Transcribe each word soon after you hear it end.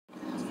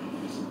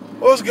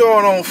What's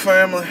going on,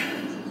 family?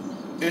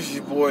 It's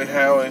your boy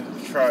Howie,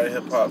 Try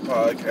Hip Hop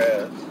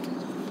Podcast.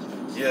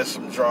 Yes,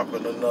 I'm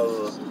dropping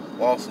another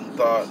awesome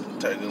thought,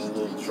 taking a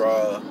little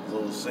drive, a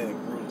little scenic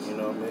route, you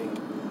know what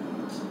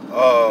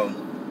I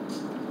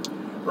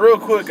mean? Real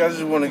quick, I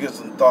just want to get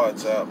some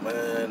thoughts out,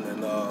 man,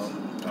 and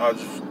I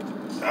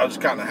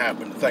just kind of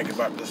happened to think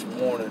about this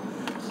morning.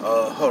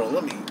 Hold on,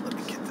 let me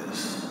get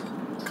this,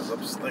 because I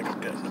just think I'm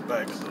getting the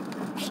back of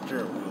the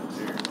steering wheel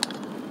here.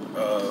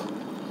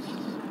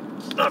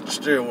 Not the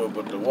steering wheel,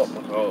 but the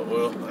whatchamacallit.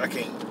 Well, I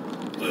can't.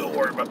 We'll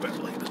worry about that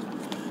later.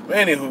 But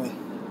anywho,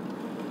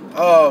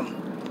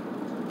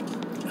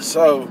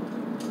 so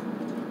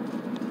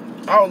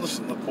I was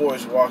listening to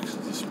Boys Walkers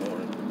this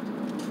morning,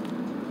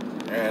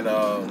 and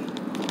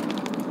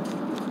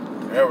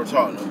they were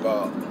talking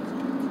about,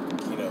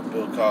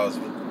 Bill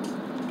Cosby.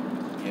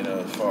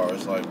 As far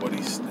as like what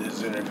his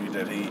interview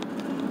that he,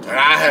 and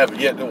I have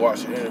yet to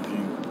watch the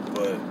interview,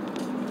 but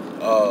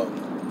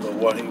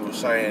what he was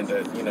saying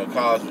that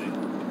Cosby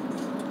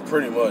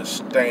pretty much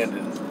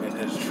standing in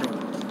his truth.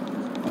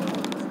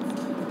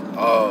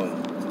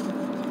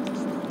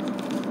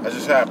 I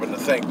just happened to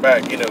think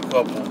back,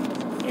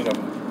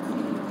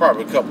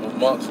 probably a couple of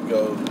months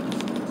ago.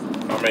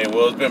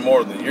 It's been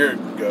more than a year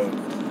ago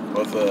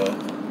with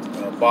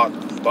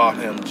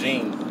Botham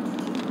Jean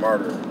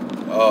murder.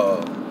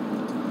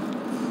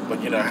 But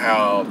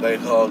how they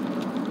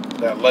hugged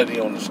that lady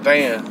on the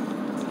stand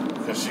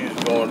because she was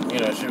going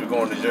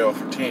to jail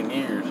for 10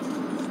 years.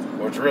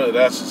 Which really,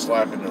 that's a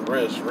slap in the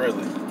wrist,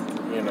 really,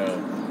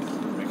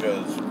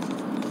 because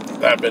if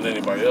that had been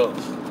anybody else,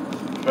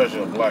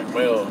 especially a black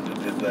male that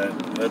did that,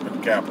 that'd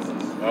been capital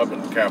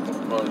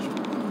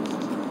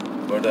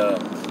punishment. But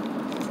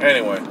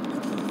anyway,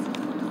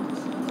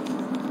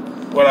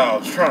 what I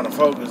was trying to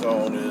focus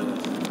on is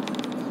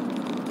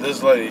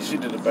this lady. She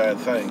did a bad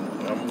thing.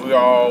 We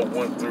all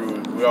went through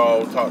it. We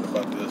all talked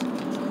about this.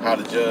 How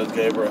the judge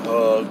gave her a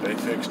hug, they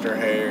fixed her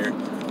hair,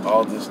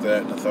 all this,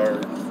 that, and the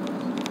third.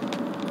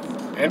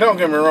 And don't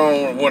get me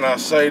wrong, when I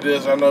say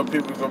this, I know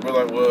people are going to be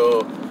like,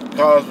 well,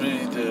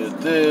 Cosby did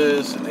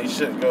this, and he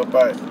shouldn't go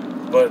back.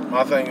 But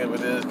my thing of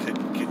it is, could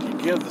you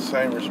give the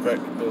same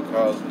respect to Bill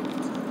Cosby?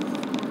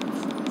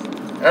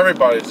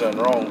 Everybody's done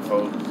wrong,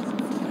 folks.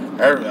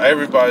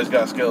 Everybody's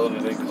got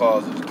skeletons in their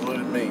closets,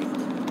 including me.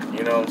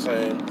 You know what I'm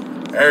saying?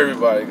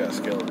 Everybody got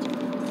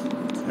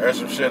skeletons. There's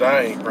some shit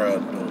I ain't proud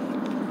of doing.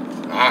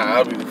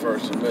 I'll be the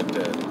first to admit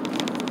that.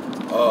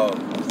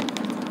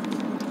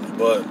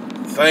 But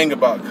the thing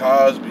about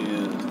Cosby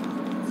is,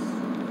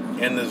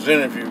 in this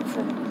interview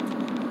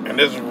and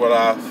this is what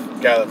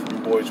I've gathered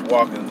from Boys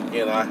Walking.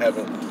 Again, I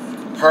haven't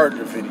heard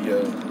the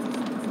video.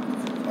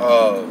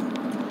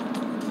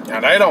 Now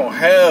they don't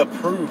have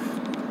proof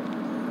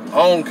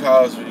on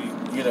Cosby,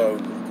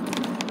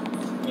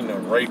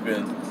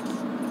 raping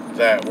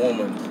that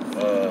woman,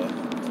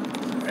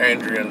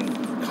 Andrea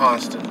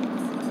Constant.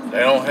 They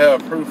don't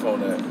have proof on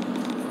that.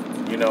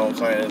 You know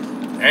what I'm saying?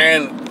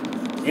 And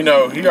he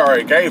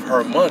already gave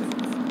her money.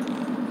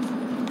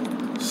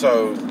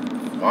 So,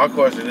 my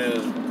question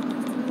is,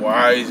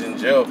 why is he in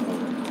jail for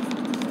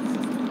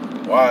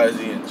it? Why is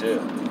he in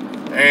jail?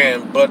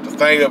 But the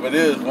thing of it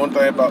is, one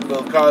thing about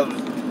Bill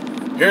Cosby,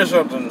 here's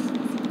something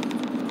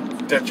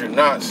that you're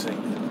not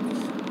seeing,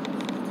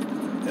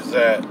 is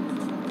that,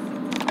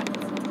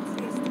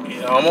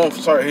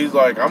 he's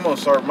like, I'm going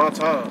to serve my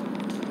time.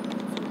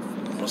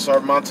 I'm going to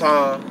serve my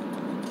time,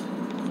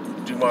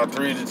 do my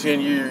 3 to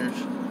 10 years,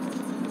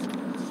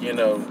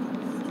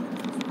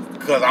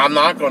 because I'm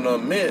not going to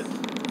admit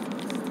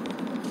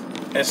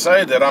and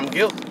say that I'm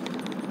guilty.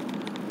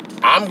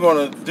 I'm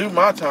going to do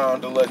my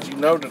time to let you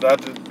know that I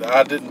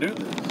didn't do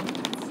this.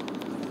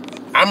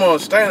 I'm going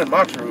to stand in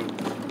my truth.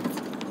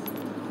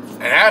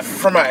 And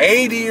from an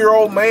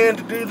 80-year-old man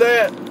to do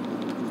that,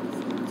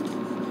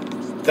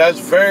 that's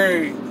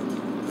very,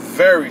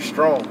 very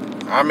strong.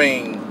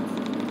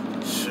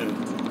 Shoot.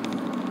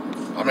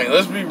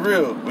 Let's be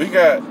real. We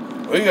got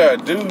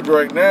dudes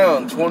right now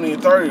in 20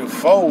 and 30 who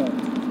fold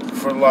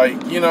for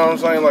like a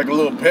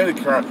little petty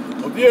crime.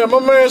 Well, yeah, my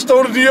man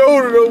stole the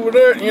deodorant over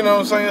there,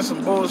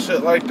 some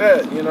bullshit like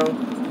that,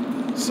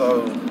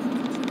 So,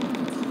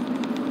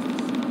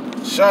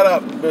 shout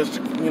out to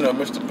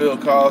Mr. Bill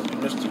Cosby,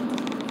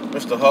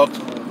 Mr.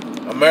 Huxtable,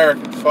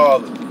 American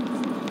father,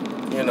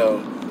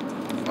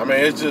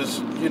 it's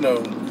just,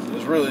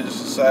 it's really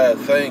just a sad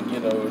thing,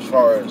 as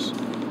far as,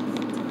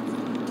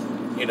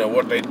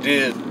 what they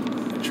did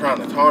trying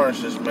to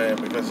tarnish this man,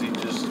 because he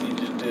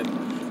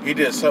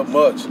did so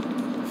much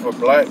for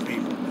black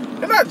people.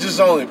 And not just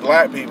only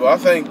black people. I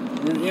think,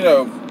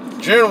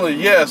 generally,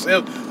 yes,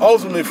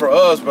 ultimately for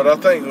us, but I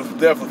think it was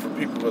definitely for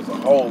people as a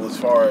whole, as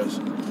far as,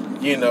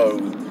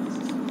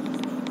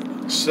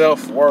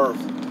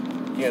 self-worth,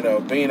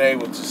 being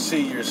able to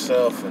see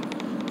yourself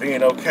and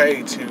being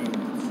okay to,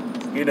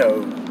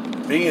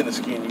 be in the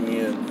skin you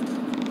in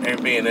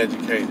and being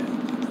educated,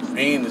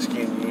 being in the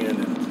skin you in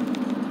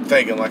and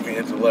thinking like an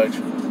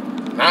intellectual.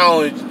 Not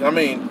only,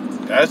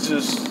 that's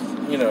just,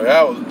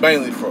 that was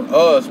mainly for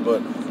us,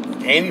 but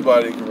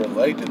anybody can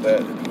relate to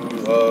that who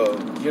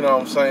you know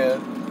what I'm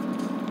saying,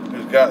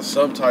 who's got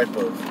some type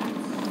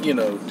of, you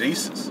know,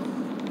 decency.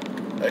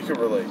 They can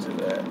relate to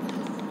that.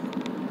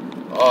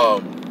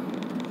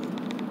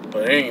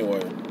 But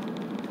anyway,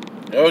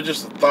 it was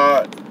just a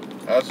thought.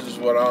 That's just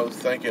what I was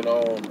thinking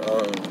on.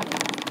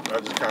 I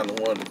just kind of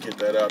wanted to get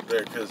that out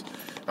there because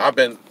I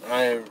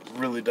ain't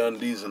really done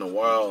these in a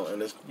while,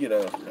 and it's, you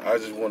know, I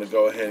just want to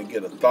go ahead and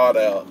get a thought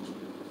out.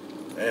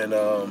 And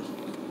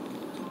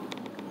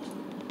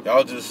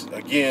y'all just,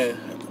 again,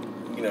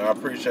 you know, I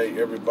appreciate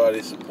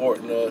everybody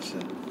supporting us.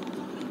 And,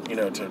 you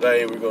know,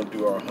 today we're going to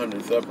do our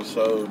 100th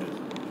episode.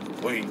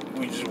 And we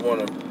just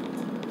want to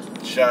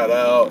shout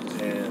out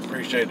and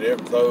appreciate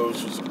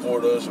those who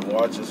support us and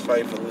watch us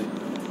faithfully.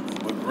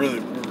 We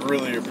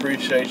really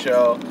appreciate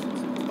y'all.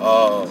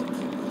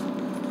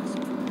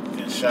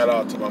 And shout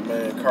out to my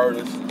man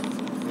Curtis,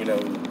 you know,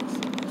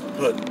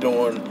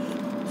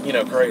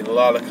 creating a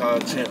lot of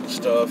content and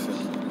stuff,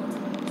 and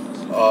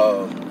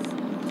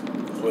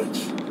which,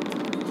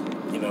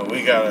 you know,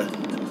 we gotta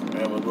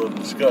have a little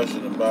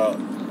discussion about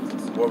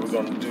what we're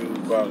gonna do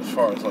about as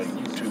far as like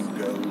YouTube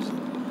goes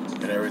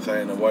and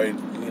everything. The way,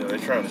 you know, they're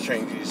trying to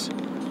change these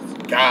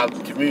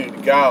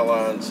community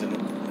guidelines in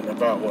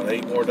about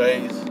 8 more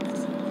days.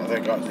 I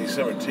think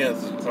December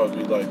 10th is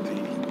probably like the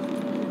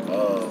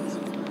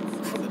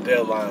for the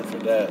deadline for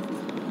that.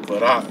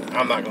 But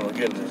I'm not gonna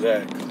get into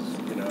that because,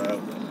 you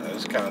know,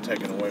 it's kind of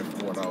taken away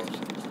from what I was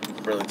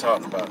really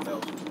talking about. That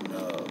was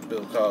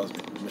Bill Cosby,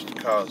 Mr.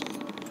 Cosby.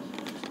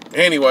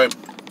 Anyway,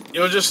 it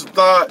was just a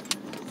thought.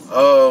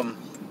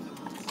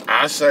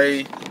 I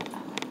say,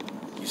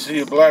 you see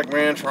a black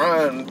man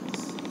trying,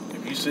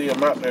 if you see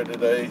him out there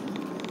today,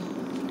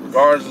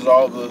 regardless of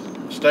all the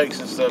mistakes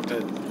and stuff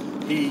that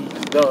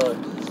he's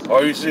done,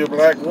 or you see a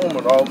black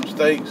woman, all the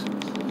mistakes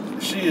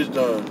she has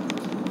done,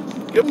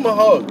 give him a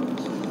hug.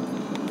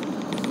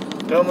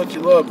 Tell them that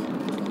you love him.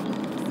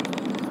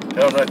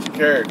 Tell them that you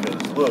care,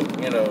 because,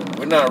 look, you know,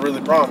 we're not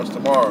really promised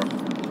tomorrow,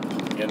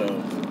 you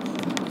know,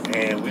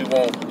 and we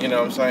won't, you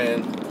know what I'm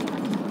saying,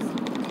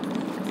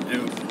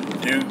 do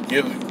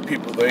give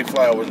people their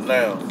flowers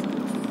now,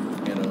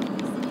 you know.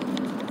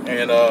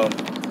 And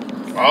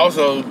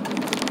also,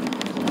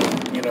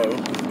 you know,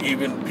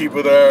 even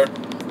people that are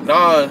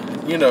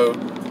non-black,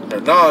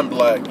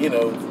 you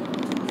know,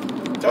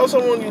 tell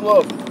someone you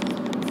love them.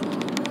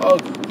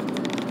 Hug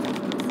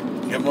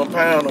them. Give them a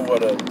pound or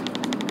whatever.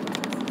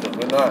 Because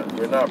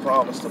we're not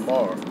promised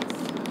tomorrow.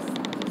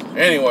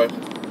 Anyway,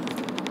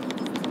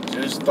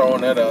 just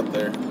throwing that out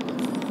there.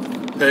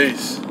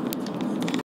 Peace.